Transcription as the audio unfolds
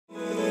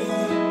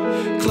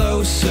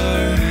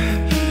closer,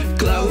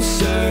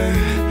 closer.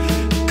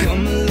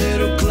 Come a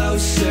little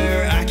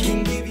closer. I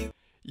can give you.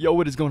 Yo,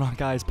 what is going on,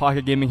 guys?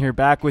 Pocket Gaming here,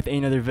 back with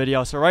another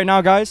video. So right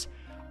now, guys,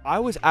 I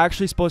was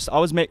actually supposed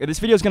to, this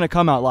video is gonna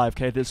come out live,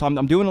 okay? So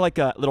I'm doing like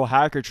a little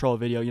hacker troll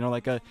video, you know,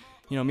 like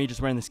me just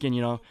wearing the skin,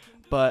 you know.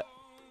 But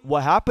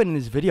what happened in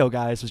this video,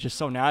 guys, was just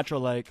so natural.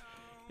 Like,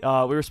 we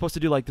were supposed to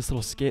do like this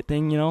little skit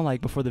thing, you know,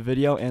 like before the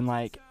video, and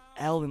like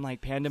Elle and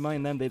like Panduma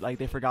and them,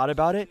 they forgot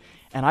about it,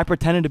 and I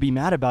pretended to be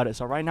mad about it.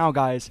 So right now,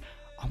 guys,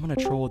 I'm gonna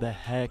troll the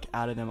heck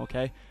out of them,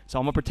 okay? So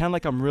I'm gonna pretend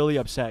like I'm really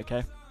upset,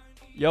 okay?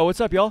 Yo,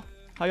 what's up, y'all?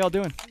 How y'all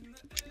doing?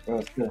 Oh,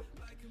 it's good.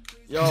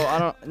 Yo, I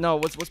don't know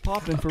what's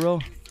popping for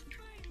real.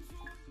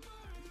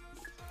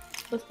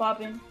 What's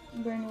popping?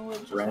 Brand new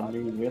whip. Brand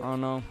new whip. I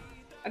don't know.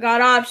 I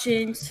got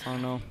options. I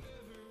don't know.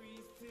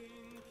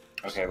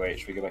 Okay, wait.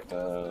 Should we go back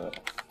to?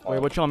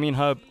 Wait, what y'all mean,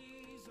 hub?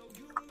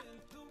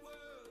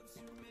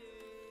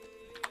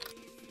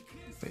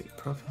 Wait,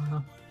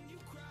 profile.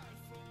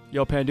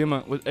 Yo,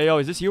 Panduma. Hey, yo,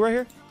 is this you right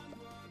here?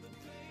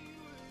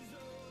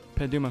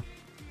 Panduma.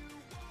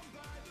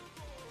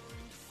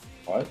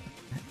 What?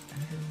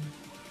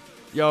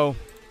 Yo.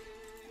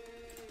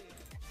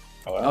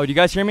 Hello? Oh, do you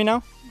guys hear me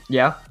now?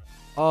 Yeah.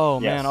 Oh,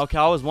 Yes. man. Okay,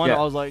 I was wondering.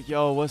 Yeah. I was like,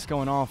 yo, what's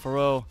going on for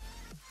real?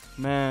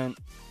 Man.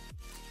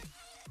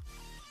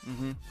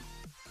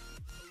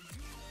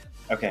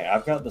 Okay,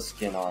 I've got the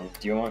skin on.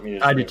 Do you want me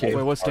to? I do just too.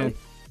 Wait, what skin?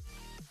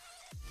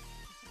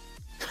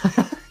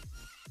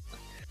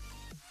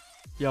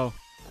 Yo,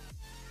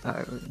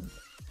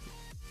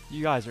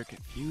 you guys are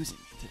confusing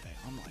me today.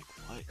 I'm like,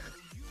 what?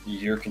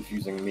 You're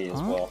confusing me as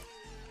Huh? well.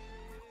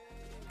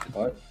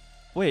 What?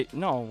 Wait,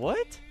 no,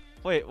 what?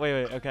 Wait.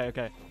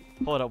 Okay.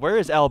 Hold up. Where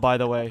is Elle, by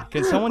the way?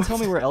 Can someone tell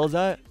me where Elle's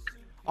at?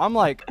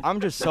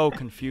 I'm just so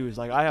confused.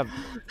 Like,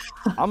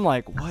 I'm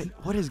like,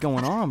 what is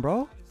going on,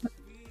 bro?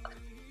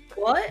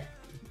 What?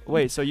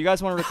 Wait, so you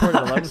guys want to record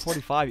at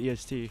 11:45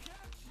 EST,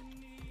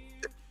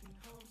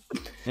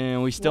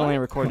 and we still What?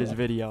 ain't recorded this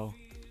video.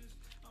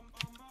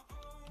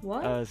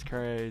 What? That's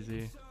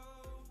crazy.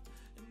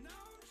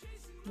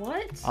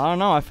 What? I don't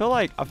know. I feel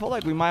like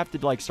we might have to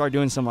like start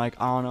doing some like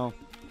I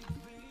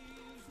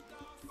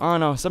don't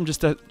know, some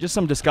just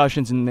some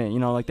discussions in the, you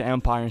know, like the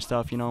Empire and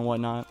stuff, you know, and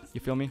whatnot. You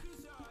feel me?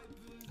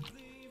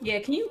 Yeah,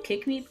 can you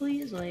kick me,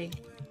 please? Like,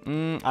 I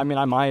mean,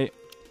 I might.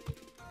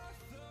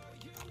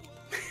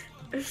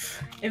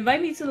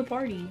 invite me to the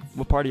party.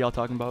 What party y'all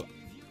talking about?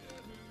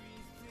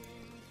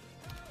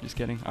 Just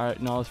kidding. All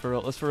right, no, let's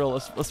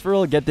for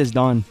real get this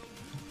done.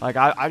 Like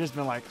I just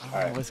been like, oh,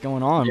 Alright. what's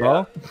going on, Yeah.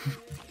 bro?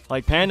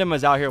 Like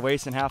Panduma's out here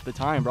wasting half the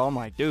time, bro. I'm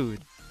like, dude,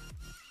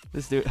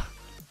 this dude's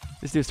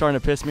starting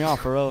to piss me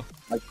off for real.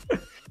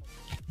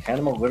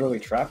 Panduma literally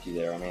trapped you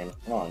there. I mean,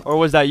 come on. Or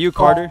was that you,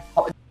 Carter?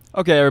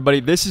 Okay, everybody,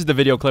 this is the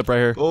video clip right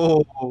here.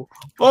 Oh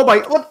my!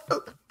 What?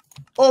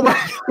 Oh my!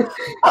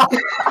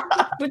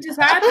 What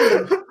just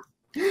happened?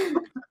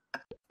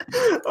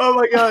 Oh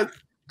my God!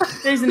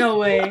 There's no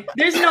way.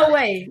 There's no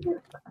way.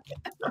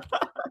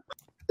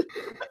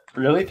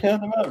 Really,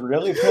 Panduma?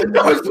 Really, Panduma?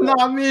 No, it's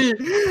not me.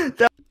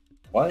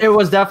 What? It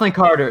was definitely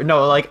Carter.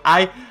 No, like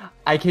I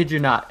kid you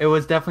not. It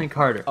was definitely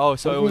Carter. Oh,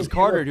 so it was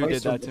Carter who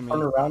did that to Turn me.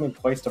 around and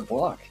placed a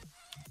block.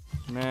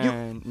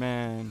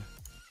 Man.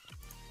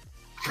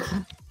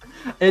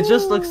 It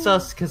just looks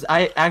sus because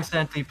I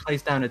accidentally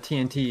placed down a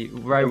TNT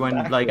right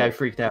when like I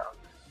freaked out.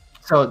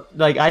 So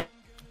like I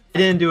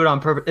didn't do it on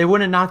purpose. It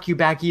wouldn't knock you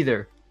back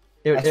either.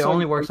 It I saw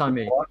only you works place on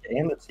the me. block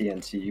and the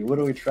TNT. You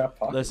literally trapped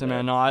Pocket. Listen, there.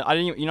 man, no, I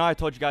didn't. You know, I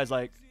told you guys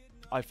like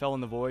I fell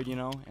in the void, you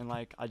know, and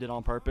like I did it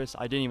on purpose.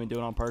 I didn't even do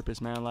it on purpose,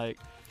 man. Like,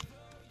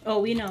 Oh,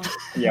 we know.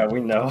 Yeah, we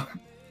know.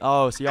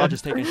 oh, so y'all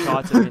just taking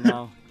shots at me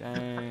now.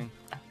 Dang,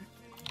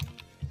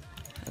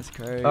 that's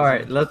crazy. All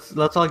right, let's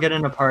all get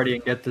in a party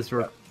and get this.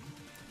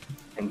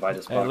 Invite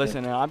us. Hey, Pocket.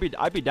 listen, man,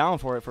 I'd be down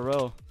for it for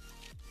real.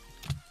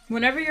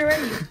 Whenever you're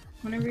ready.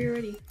 Whenever you're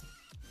ready.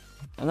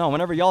 No,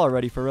 whenever y'all are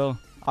ready for real.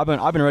 I've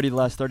been ready the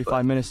last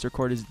 35 minutes to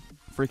record this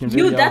freaking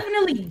video. You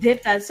definitely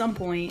dipped at some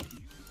point.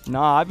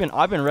 Nah,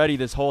 I've been ready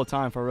this whole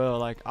time for real.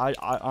 Like I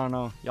don't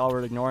know. Y'all were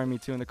ignoring me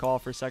too in the call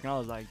for a second. I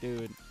was like,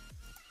 dude,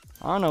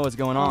 I don't know what's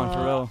going on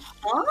for real.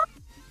 Huh?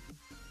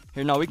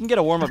 Here, no, we can get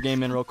a warm-up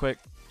game in real quick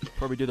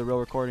before we do the real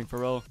recording for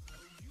real.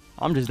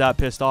 I'm just that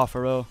pissed off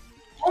for real.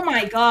 Oh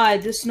my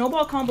God, the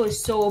snowball combo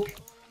is so OP.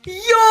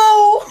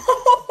 Yo!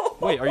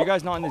 Wait, are you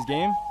guys not in this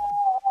game?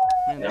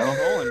 Man, they're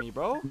trolling me,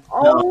 bro.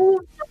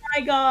 Oh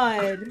my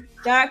God,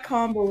 that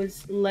combo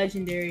is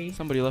legendary.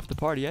 Somebody left the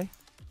party, eh?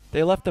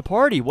 They left the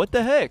party. What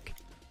the heck?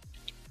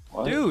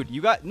 What? Dude,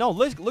 you got no.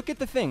 Look at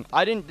the thing.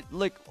 I didn't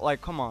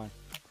like. Come on,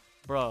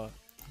 bruh.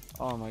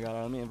 Oh my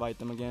God. Let me invite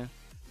them again.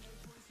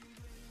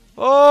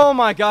 Oh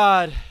my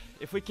God.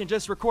 If we can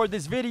just record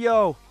this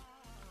video.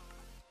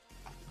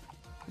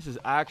 This is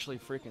actually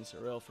freaking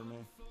surreal for me.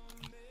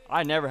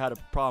 I never had a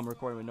problem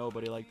recording with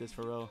nobody like this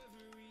for real.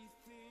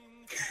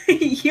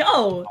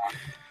 Yo,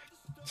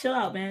 chill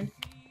out, man.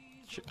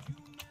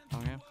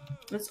 Okay.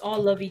 Let's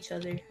all love each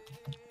other.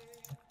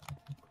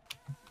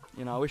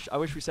 You know, I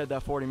wish we said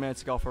that 40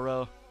 minutes ago for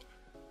real.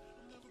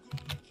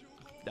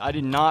 I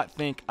did not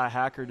think a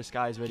hacker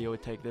disguise video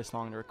would take this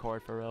long to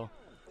record, for real.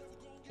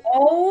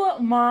 Oh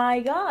my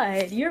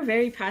god, you're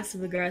very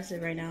passive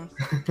aggressive right now.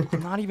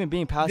 I'm not even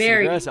being passive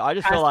Very aggressive. I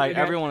just feel like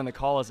passive-aggressive. everyone in the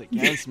call is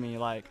against me.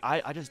 Like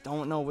I just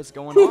don't know what's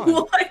going on.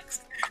 What?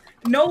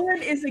 No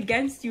one is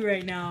against you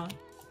right now.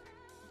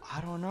 I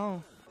don't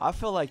know. I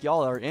feel like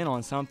y'all are in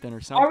on something or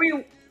something. Are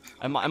we?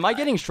 Am I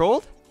getting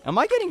trolled? Am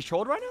I getting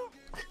trolled right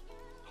now?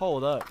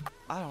 Hold up.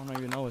 I don't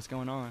even know what's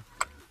going on.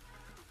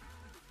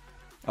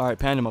 All right,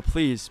 Panduma,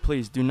 please,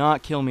 please do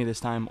not kill me this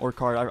time. Or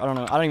Card. I don't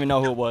know. I don't even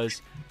know who it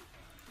was.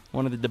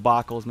 One of the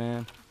debacles,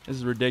 man. This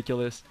is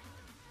ridiculous.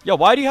 Yo,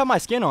 why do you have my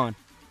skin on?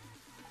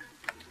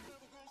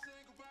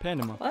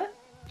 Panduma. What?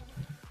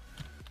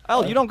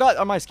 Elle, you don't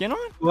got my skin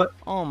on? What?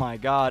 Oh my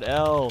god,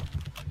 Elle.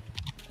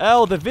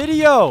 Elle, the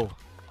video!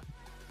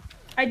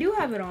 I do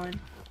have it on.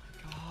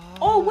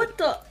 Oh, what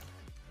the?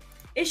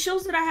 It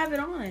shows that I have it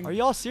on. Are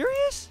y'all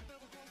serious?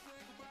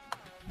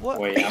 What?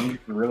 Wait, I'm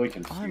really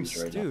I'm confused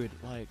right now. dude,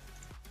 like,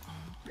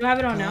 Do I have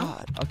it on now?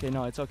 God. Okay,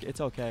 no, it's okay.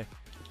 It's okay.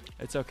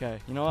 It's okay.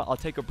 You know what? I'll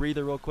take a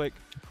breather real quick.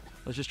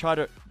 Let's just try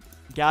to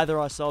gather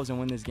ourselves and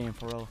win this game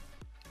for real.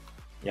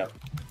 Yep.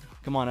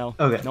 Come on, Elle.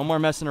 Okay. No more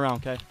messing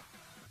around, okay?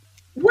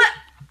 What?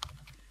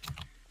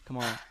 Come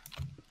on.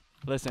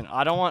 Listen,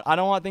 I don't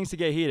want things to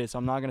get heated, so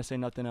I'm not gonna say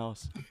nothing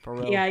else. For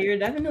real. Yeah, you're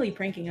definitely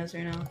pranking us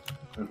right now.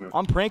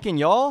 I'm pranking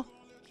y'all.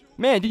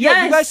 Man, did you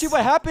guys see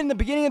what happened in the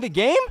beginning of the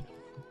game?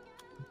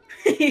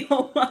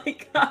 Oh my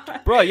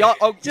god. Bro, y'all.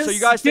 Oh, Just so you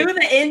guys do think,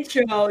 the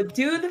intro.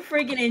 Do the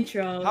friggin'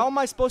 intro. how am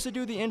I supposed to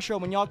do the intro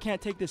when y'all can't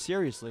take this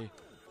seriously?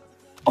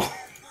 Oh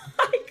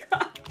my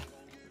god.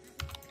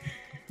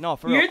 No,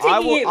 for You're real.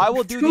 taking it I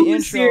will do the too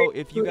intro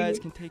if you seriously. guys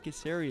can take it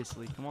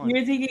seriously. Come on.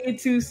 You're taking it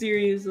too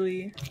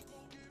seriously.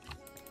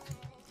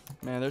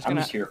 Man, there's I'm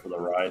gonna. just here for the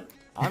ride.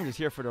 I'm just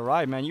here for the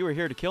ride, man. You were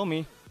here to kill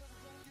me.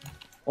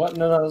 What?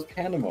 No, that was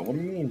Panduma. What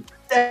do you mean?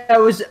 That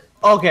was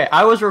okay.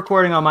 I was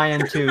recording on my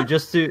end too,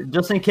 just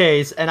in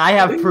case, and I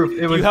have proof.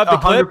 It Do was you have the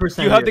clip? 100%.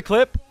 Do you have the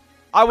clip?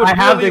 I would I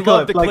have really the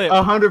love clip, the like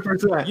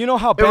clip. 100%. You know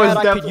how It was bad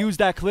I could defi- use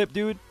that clip,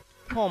 dude?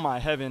 Oh my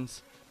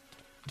heavens.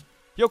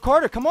 Yo,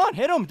 Carter, come on,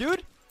 hit him,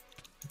 dude.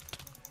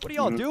 What are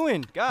y'all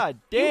doing? God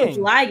It was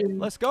dang. lagging.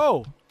 Let's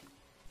go.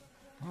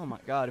 Oh my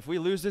god, if we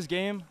lose this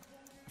game,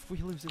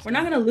 We're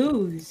not gonna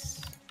lose.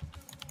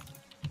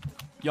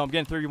 Yo, I'm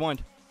getting 31.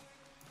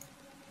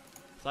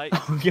 Sight.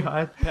 Oh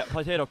god.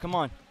 Potato, come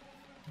on.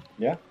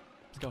 Yeah.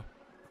 Let's go.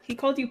 He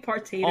called you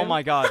Partato. Oh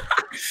my god.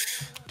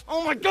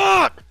 Oh my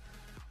god.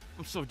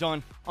 I'm so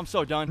done. I'm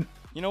so done.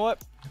 You know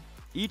what?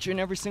 Each and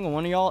every single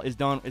one of y'all is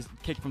done. Is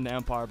kicked from the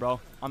Empire, bro.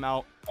 I'm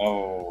out.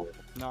 Oh.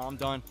 No, I'm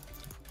done.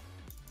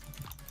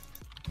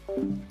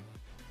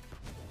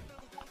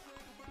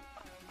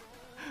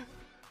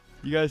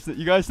 You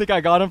guys think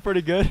I got him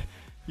pretty good?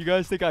 You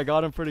guys think I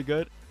got him pretty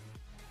good?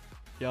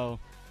 Yo.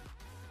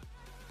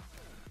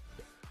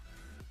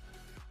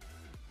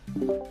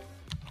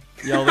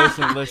 Yo,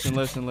 listen.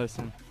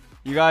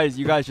 You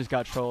guys just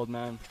got trolled,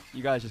 man.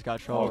 You guys just got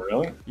Oh, trolled.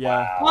 really?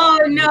 Yeah. Wow.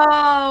 Oh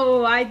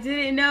no, I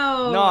didn't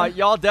know. No,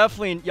 y'all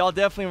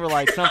definitely were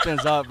like,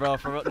 something's up, bro.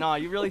 For real. No,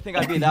 you really think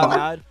I'd be that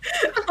mad?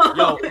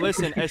 Yo,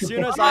 listen, as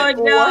soon as I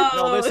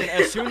no.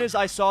 as soon as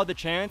I saw the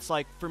chance,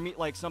 like, for me,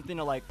 like, something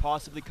to like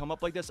possibly come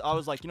up like this, I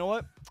was like, you know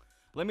what?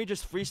 Let me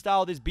just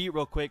freestyle this beat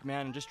real quick,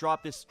 man, and just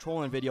drop this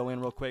trolling video in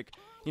real quick.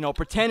 You know,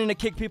 pretending to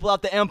kick people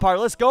out the Empire.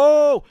 Let's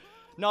go!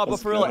 No, but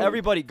Let's for real, go.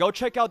 everybody, go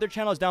check out their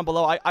channels down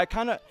below.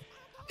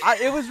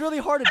 It was really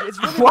hard to, it's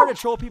really hard to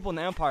troll people in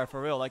the Empire,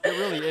 for real. Like, it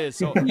really is.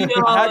 So,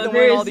 I had to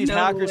wear all there's these no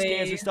hacker way.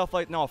 scans and stuff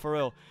like, no, for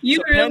real. You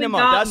So, really Panduma,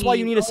 got that's why me.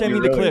 you need to send me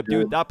You the really clip,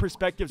 dude. did. That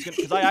perspective's gonna,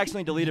 because I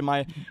accidentally deleted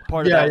my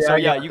part of Yeah, that. yeah, So, I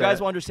yeah, got you guys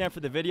that. will understand for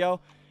the video.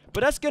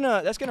 But that's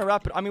gonna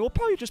wrap it. I mean, we'll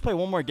probably just play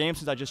one more game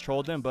since I just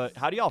trolled them. But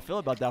how do y'all feel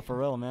about that, for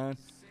real, man?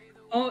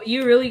 Oh,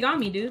 you really got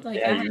me, dude. Like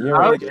Yeah, that. you I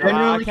really was did.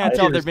 genuinely I can't tell if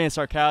they're confused. being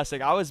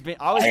sarcastic. I was I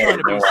trying had to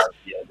no be. idea,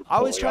 to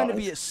I was be trying to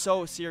honest. be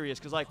so serious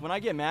because, like, when I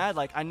get mad,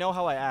 like, I know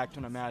how I act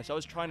when I'm mad. So I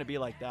was trying to be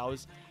like that.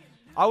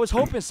 I was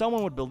hoping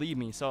someone would believe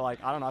me. So,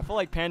 like, I don't know. I feel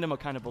like Panduma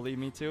kind of believed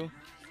me too.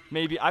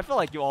 Maybe I feel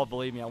like you all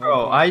believe me. At one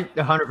Bro, point.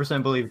 I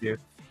 100% believed you.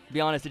 Be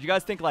honest. Did you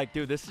guys think like,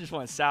 dude, this just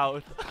went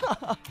south?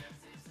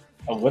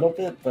 A little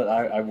bit, but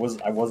I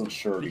wasn't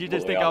sure. to Did be you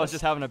just totally think I was honest.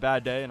 just having a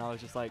bad day and I was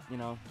just like, you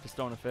know, just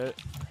throwing a fit?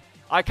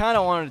 I kind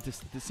of wanted it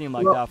to seem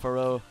like Well- that for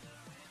real.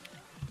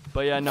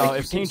 But yeah, no. Like, you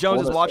If seem King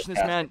Jones is sort of watching this,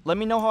 man, sarcastic. let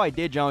me know how I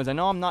did, Jones. I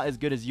know I'm not as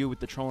good as you with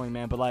the trolling,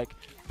 man, but like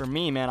for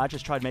me, man, I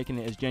just tried making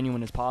it as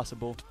genuine as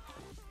possible.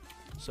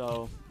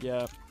 So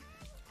yeah,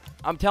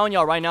 I'm telling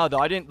y'all right now, though,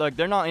 I didn't like.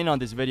 They're not in on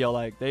this video.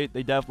 Like they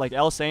like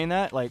Elle saying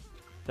that. Like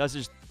that's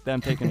just them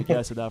taking a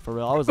guess at that for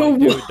real. I was like,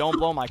 dude, don't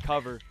blow my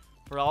cover.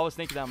 For real, I was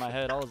thinking that in my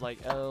head. I was like,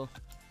 Elle.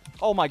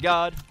 Oh my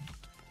God,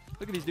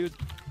 look at these dudes.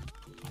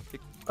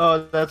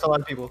 Oh, that's a lot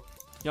of people.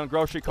 Young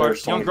grocery cart.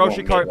 There's Young someone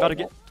grocery going cart. mid Gotta right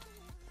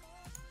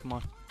get. Come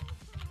on.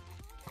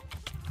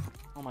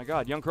 Oh my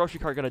God, young grocery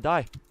cart gotta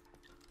die.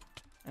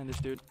 And this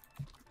dude.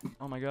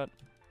 Oh my God.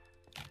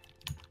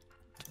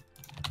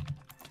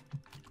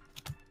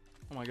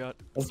 Oh my god.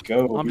 Let's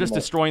go. I'm just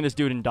destroying this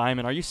dude in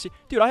diamond. Are you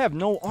dude, I have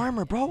no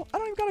armor, bro. I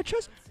don't even got a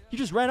chest. You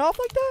just ran off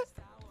like that?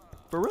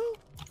 For real?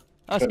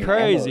 That's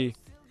crazy.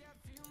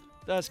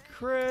 That's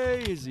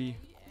crazy.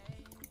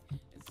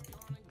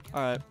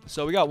 Alright,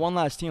 so we got one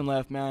last team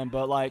left, man.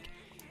 But, like,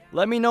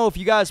 let me know if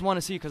you guys want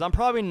to see. Because I'm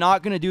probably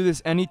not going to do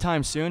this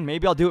anytime soon.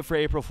 Maybe I'll do it for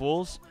April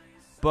Fools.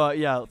 But,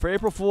 yeah, for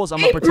April Fools, I'm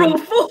going to pretend.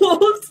 April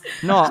Fools?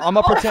 No, I'm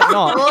going to pretend.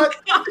 No.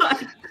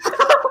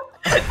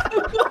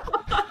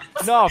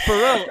 No, for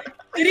real.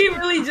 Did he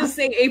really just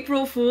say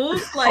April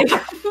Fools? Like,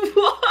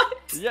 what?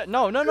 Yeah,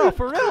 no,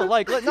 for real.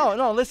 Like,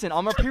 no, listen.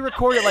 I'm going to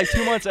pre-record it, like,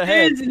 2 months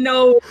ahead. There's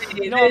no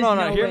way.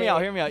 No. Hear me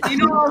out. You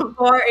know how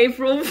far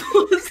April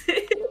Fools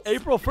is?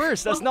 April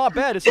 1st. That's not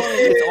bad. It's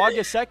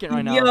August 2nd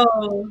right now. Yo,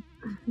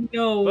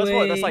 no That's way.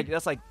 what,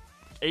 that's like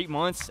 8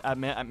 months at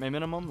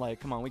minimum. Like,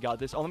 come on, we got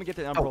this. Oh, let me get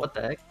the Oh, Emerald. what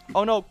the heck?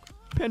 Oh no,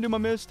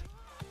 Panduma missed.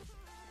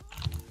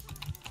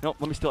 Nope,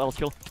 let me steal Elle's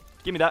kill.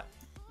 Give me that.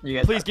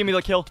 Please give me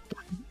the kill.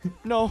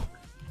 No.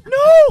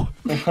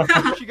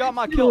 She got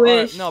my kill.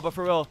 Wish. No, but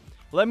for real,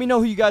 let me know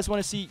who you guys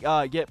want to see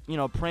get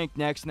pranked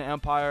next in the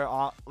Empire.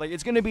 Like,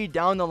 it's gonna be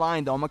down the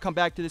line though. I'm gonna come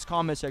back to this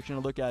comment section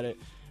and look at it.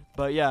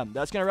 But yeah,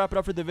 that's gonna wrap it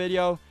up for the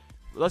video.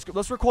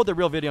 Let's record the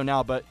real video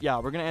now. But yeah,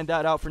 we're gonna end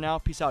that out for now.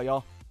 Peace out,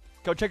 y'all.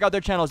 Go check out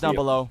their channels down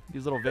below.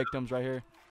 These little victims right here.